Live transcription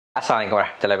Assalamualaikum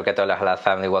warahmatullahi wabarakatuh, Halal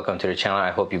family. Welcome to the channel.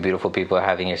 I hope you beautiful people are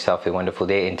having yourself a wonderful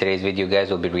day. In today's video,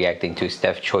 guys, we'll be reacting to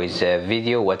Steph Choi's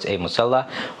video, What's a Mushola,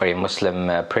 or a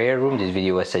Muslim prayer room. This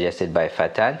video was suggested by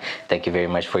Fatan. Thank you very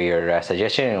much for your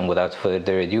suggestion. And without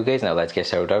further ado, guys, now let's get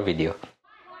started with our video.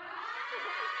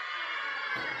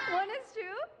 One is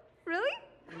true? Really?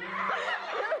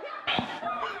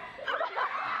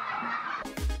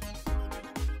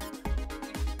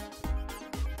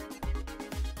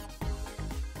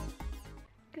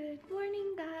 Good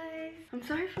morning, guys. I'm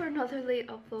sorry for another late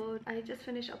upload. I just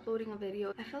finished uploading a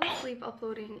video. I fell asleep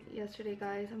uploading yesterday,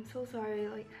 guys. I'm so sorry.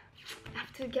 Like, I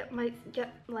have to get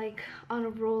on a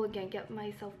roll again, get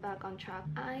myself back on track.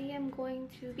 I am going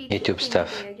to be YouTube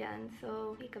stuff today again.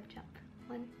 So wake up, jump.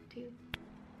 1, 2.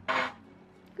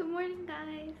 Good morning,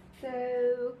 guys.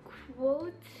 So,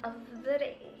 quote of the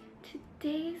day.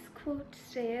 Today's quote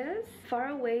says, "Far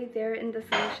away there in the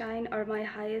sunshine are my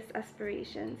highest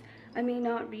aspirations. I may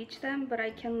not reach them, but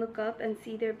I can look up and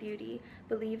see their beauty,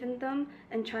 believe in them,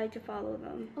 and try to follow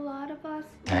them." A lot of us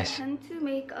tend to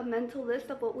make a mental list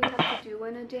of what we have to do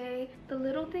in a day. The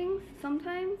little things,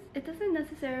 sometimes it doesn't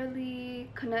necessarily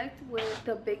connect with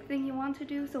the big thing you want to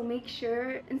do. So make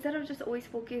sure, instead of just always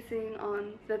focusing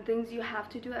on the things you have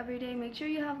to do every day, make sure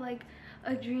you have like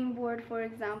a dream board, for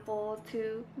example,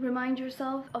 to remind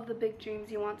yourself of the big dreams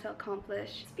you want to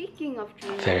accomplish. Speaking of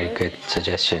dreams, very good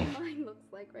suggestion. Mine looks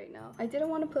like right now. I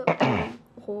didn't want to put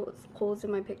holes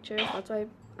in my pictures. That's why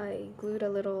I glued a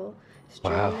little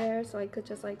string there so I could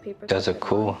just like paper. Those are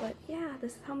cool. But yeah,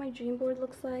 this is how my dream board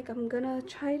looks like. I'm gonna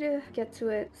try to get to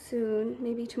it soon,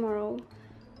 maybe tomorrow,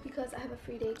 because I have a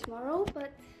free day tomorrow. But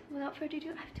without further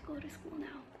ado, I have to go to school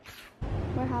now.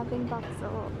 We're having bakso.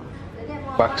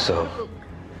 Bakso.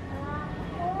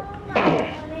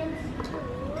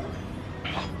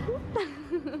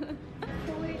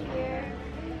 So we're here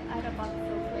at a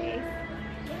bakso place,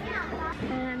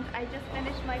 and I just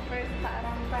finished my first class,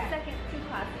 two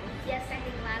classes. Yes,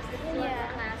 second class, the fourth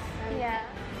class. Yeah.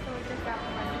 So we just got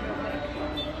lunch real quick.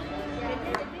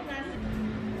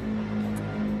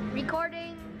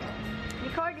 Recording.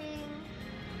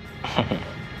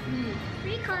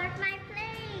 Record my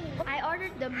plate. I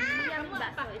ordered the medium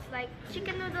bakso. It's like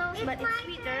chicken noodles, but it's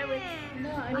sweeter with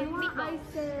meatballs.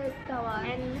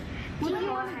 And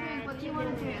Chico had chicken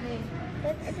noodles.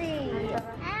 Let's see.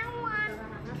 I want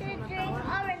to drink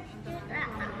orange juice.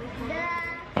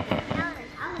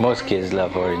 Most kids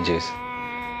love orange juice.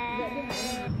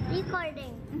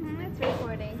 Recording. It's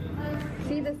recording.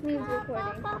 See, this means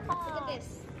recording. Look at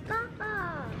this.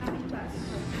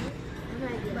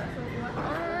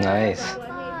 Nice.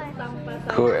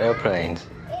 Cool airplanes.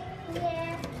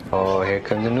 Oh, here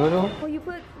comes the noodle. Oh, you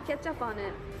put ketchup on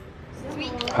it.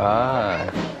 Sweet. Ah.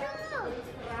 I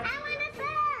want a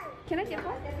bell. Can I get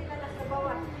one?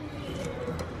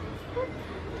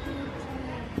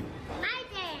 My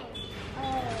turn.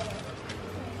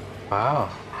 Wow.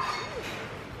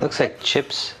 Looks like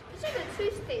chips. It's like a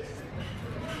Swiss taste.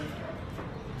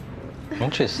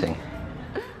 Interesting.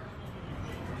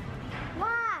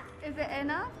 What? Is it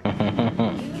enough?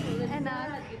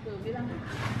 Enough.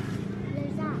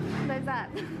 Lezat.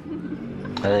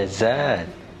 Lizard.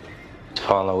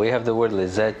 Follow. We have the word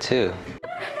lizard too.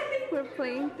 We're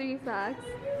playing 3 facts.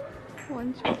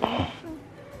 1 chicken.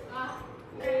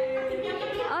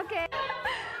 Okay.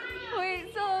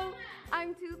 Wait, so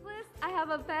I'm toothless, I have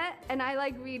a pet, and I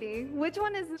like reading. Which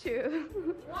one is true?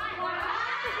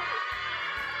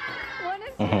 One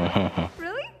is true?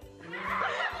 Really?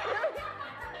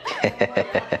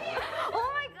 Oh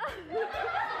my god!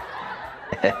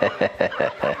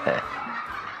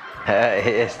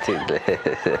 It's toothless.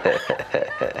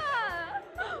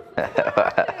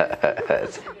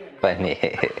 That's funny.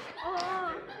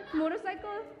 Oh,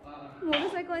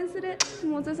 motorcycle incident?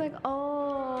 Motorcycle,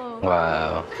 oh.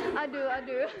 Wow.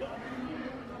 Aduh.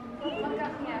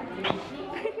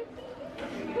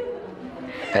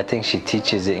 I think she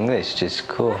teaches English, which is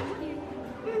cool.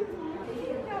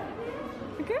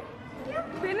 Okay?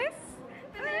 Finish?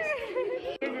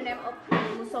 The name of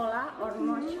Mushola or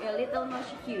little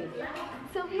mosque.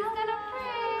 So he's gonna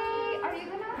pray. Are you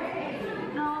gonna pray?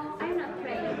 No, I'm not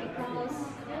praying because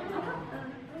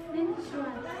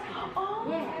insurance. Oh.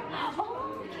 Yeah.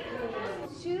 Oh, okay.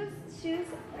 Shoes.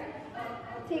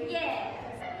 Take. Yeah.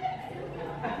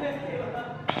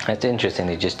 It's interesting.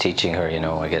 They're just teaching her,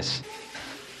 I guess,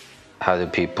 how do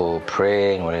people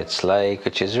pray and what it's like,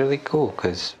 which is really cool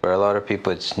because for a lot of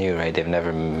people it's new, right? They've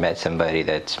never met somebody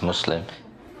that's Muslim,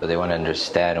 so they want to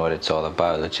understand what it's all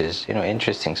about, which is,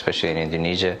 interesting, especially in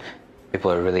Indonesia.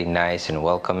 People are really nice and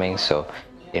welcoming, so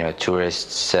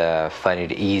tourists find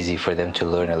it easy for them to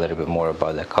learn a little bit more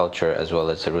about the culture as well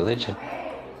as the religion.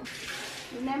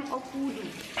 The name of Voodoo.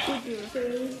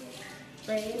 Voodoo.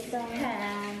 Praise the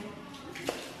hand.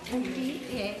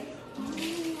 Yeah.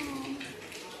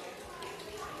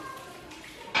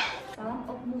 Salam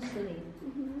of Muslim.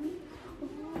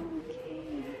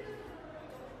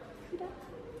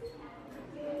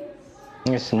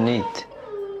 It's neat.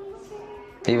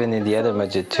 Even in the other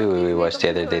masjid too, we watched the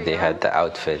other day, they had the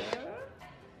outfit.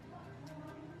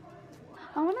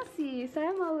 I wanna see.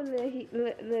 Saya mau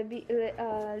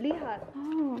lihat.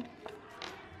 Oh.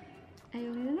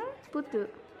 Eyeliner? Putih.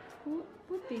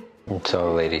 Putih. It's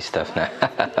all lady stuff now.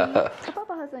 Apa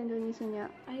bahasa Indonesianya?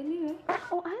 Eyeliner.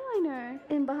 Oh, eyeliner.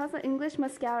 In bahasa English,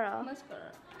 mascara.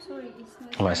 Mascara. Sorry, it's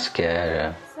not.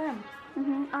 Mascara. Sam.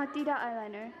 Tidak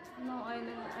eyeliner. No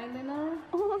eyeliner. Eyeliner.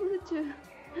 Oh, lucu.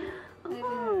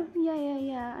 Oh, ya,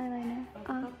 eyeliner.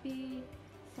 Tapi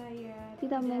saya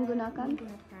Tidak menggunakan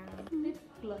lip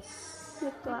gloss.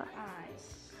 lip gloss.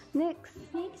 Eyes. Next.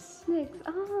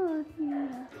 Oh,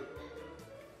 yeah.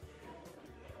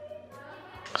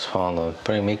 So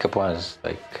putting makeup on is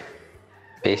like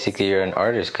basically you're an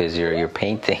artist because you're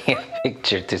painting a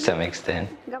picture to some extent.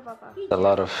 Gak apa-apa. It's a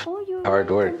lot of you hard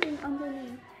have work. something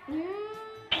underneath.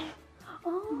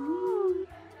 Oh.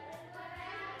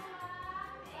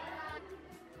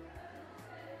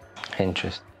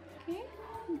 Interesting.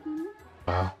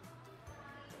 Wow.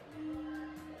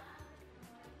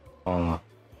 Oh,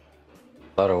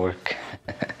 a lot of work.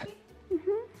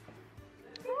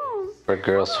 For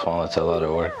girls' phone, it's a lot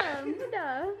of work.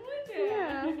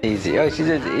 Yeah. Easy. Oh, she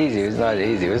said easy. It was not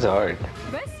easy. It was hard.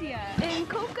 In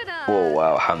coconut. Whoa,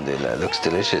 wow, alhamdulillah. It looks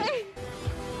delicious.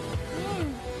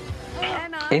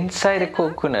 Inside a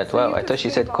coconut. Wow, I thought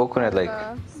she said coconut like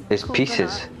there's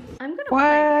pieces. I'm gonna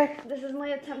What? This is my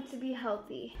attempt to be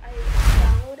healthy. I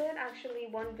downloaded actually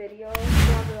one video,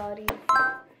 Biryani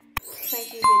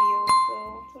pranky video, so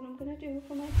that's what I'm gonna do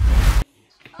for my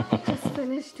friends. Just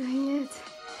finished doing it.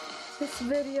 This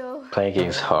video.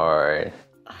 Planking's hard.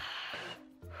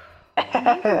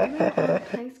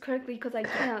 Planks correctly because I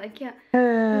can't.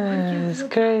 It's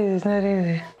crazy. It's not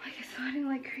easy. Like it's sweating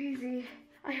like crazy.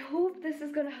 I hope this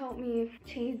is gonna help me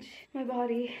change my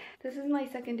body. This is my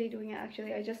second day doing it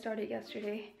actually. I just started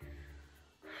yesterday.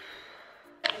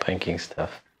 Planking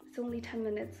stuff. It's only 10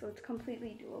 minutes, so it's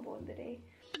completely doable in the day.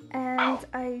 And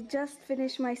I just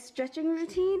finished my stretching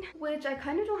routine, which I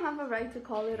kind of don't have a right to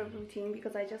call it a routine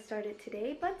because I just started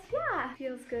today, but yeah,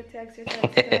 feels good to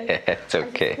exercise. It's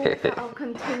okay. I just hope that I'll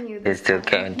continue this. It's still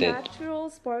time. counted. Natural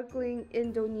sparkling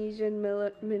Indonesian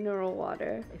mineral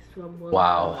water.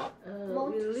 Wow.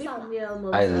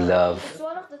 I love It's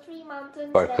one of the 3 mountains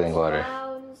sparkling that water.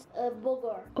 surrounds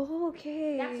Bogor. Oh,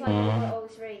 okay. That's why Bogor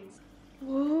always rains.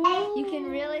 Whoa. You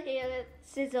can really hear it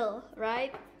sizzle,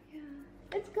 right?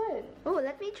 It's good. Oh,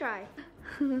 let me try.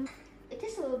 It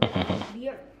tastes a little bit like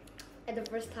beer at the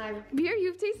first time. Beer?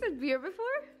 You've tasted beer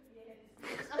before?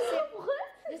 A sip. What?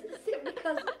 Just a sip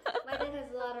because my dad has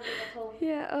a lot of it at home.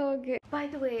 Yeah, oh, okay. By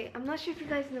the way, I'm not sure if you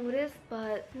guys noticed,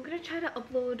 but I'm gonna try to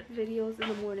upload videos in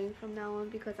the morning from now on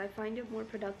because I find it more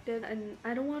productive and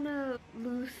I don't want to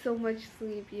lose so much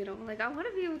sleep, you know? Like, I want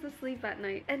to be able to sleep at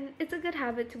night. And it's a good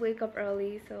habit to wake up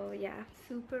early, so yeah.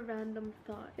 Super random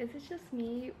thought. Is it just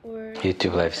me or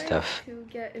YouTube live I stuff. to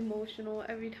get emotional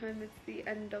every time it's the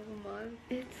end of a month?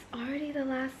 It's already the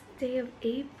last day of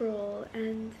April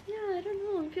and yeah, I don't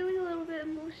know, I'm feeling a little bit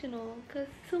emotional because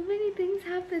so many things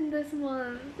happened this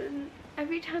month and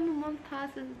every time a month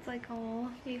passes it's like,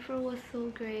 oh, April was so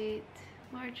great,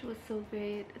 March was so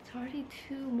great. It's already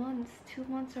 2 months. 2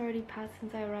 months already passed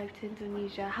since I arrived to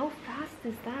Indonesia. How fast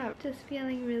is that? Just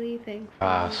feeling really thankful.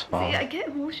 Fast, wow. See, I get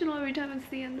emotional every time it's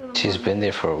the end of the month. She's been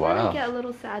there for a And while. I get a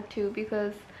little sad too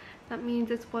because that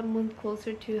means it's 1 month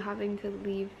closer to having to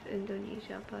leave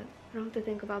Indonesia, but I don't have to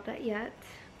think about that yet.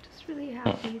 Just really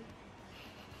happy.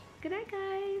 Good night,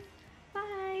 guys.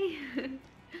 Bye.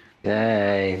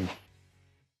 Yay.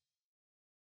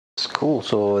 It's cool.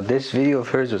 So this video of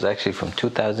hers was actually from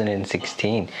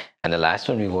 2016 and the last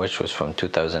one we watched was from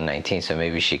 2019. So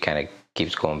maybe she kind of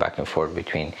keeps going back and forth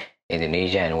between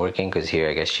Indonesia and working because here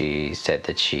I guess she said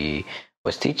that she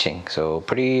was teaching. So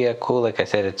pretty cool. Like I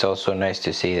said, it's also nice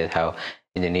to see that how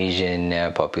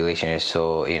Indonesian population is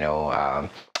so,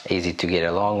 easy to get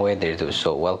along with. They're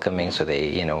so welcoming, so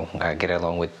they get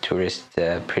along with tourists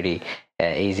pretty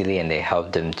easily, and they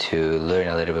help them to learn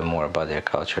a little bit more about their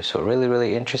culture. So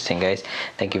really interesting, guys.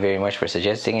 Thank you very much for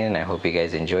suggesting it, and I hope you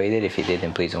guys enjoyed it. If you did,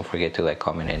 then please don't forget to like,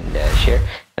 comment, and share.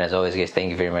 And And as always, guys,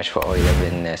 thank you very much for all your love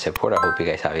and support. I hope you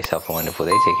guys have yourself a wonderful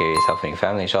day. Take care of yourself and your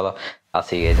family, inshallah. I'll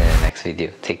see you guys in the next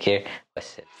video. Take care.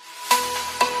 Wassalam.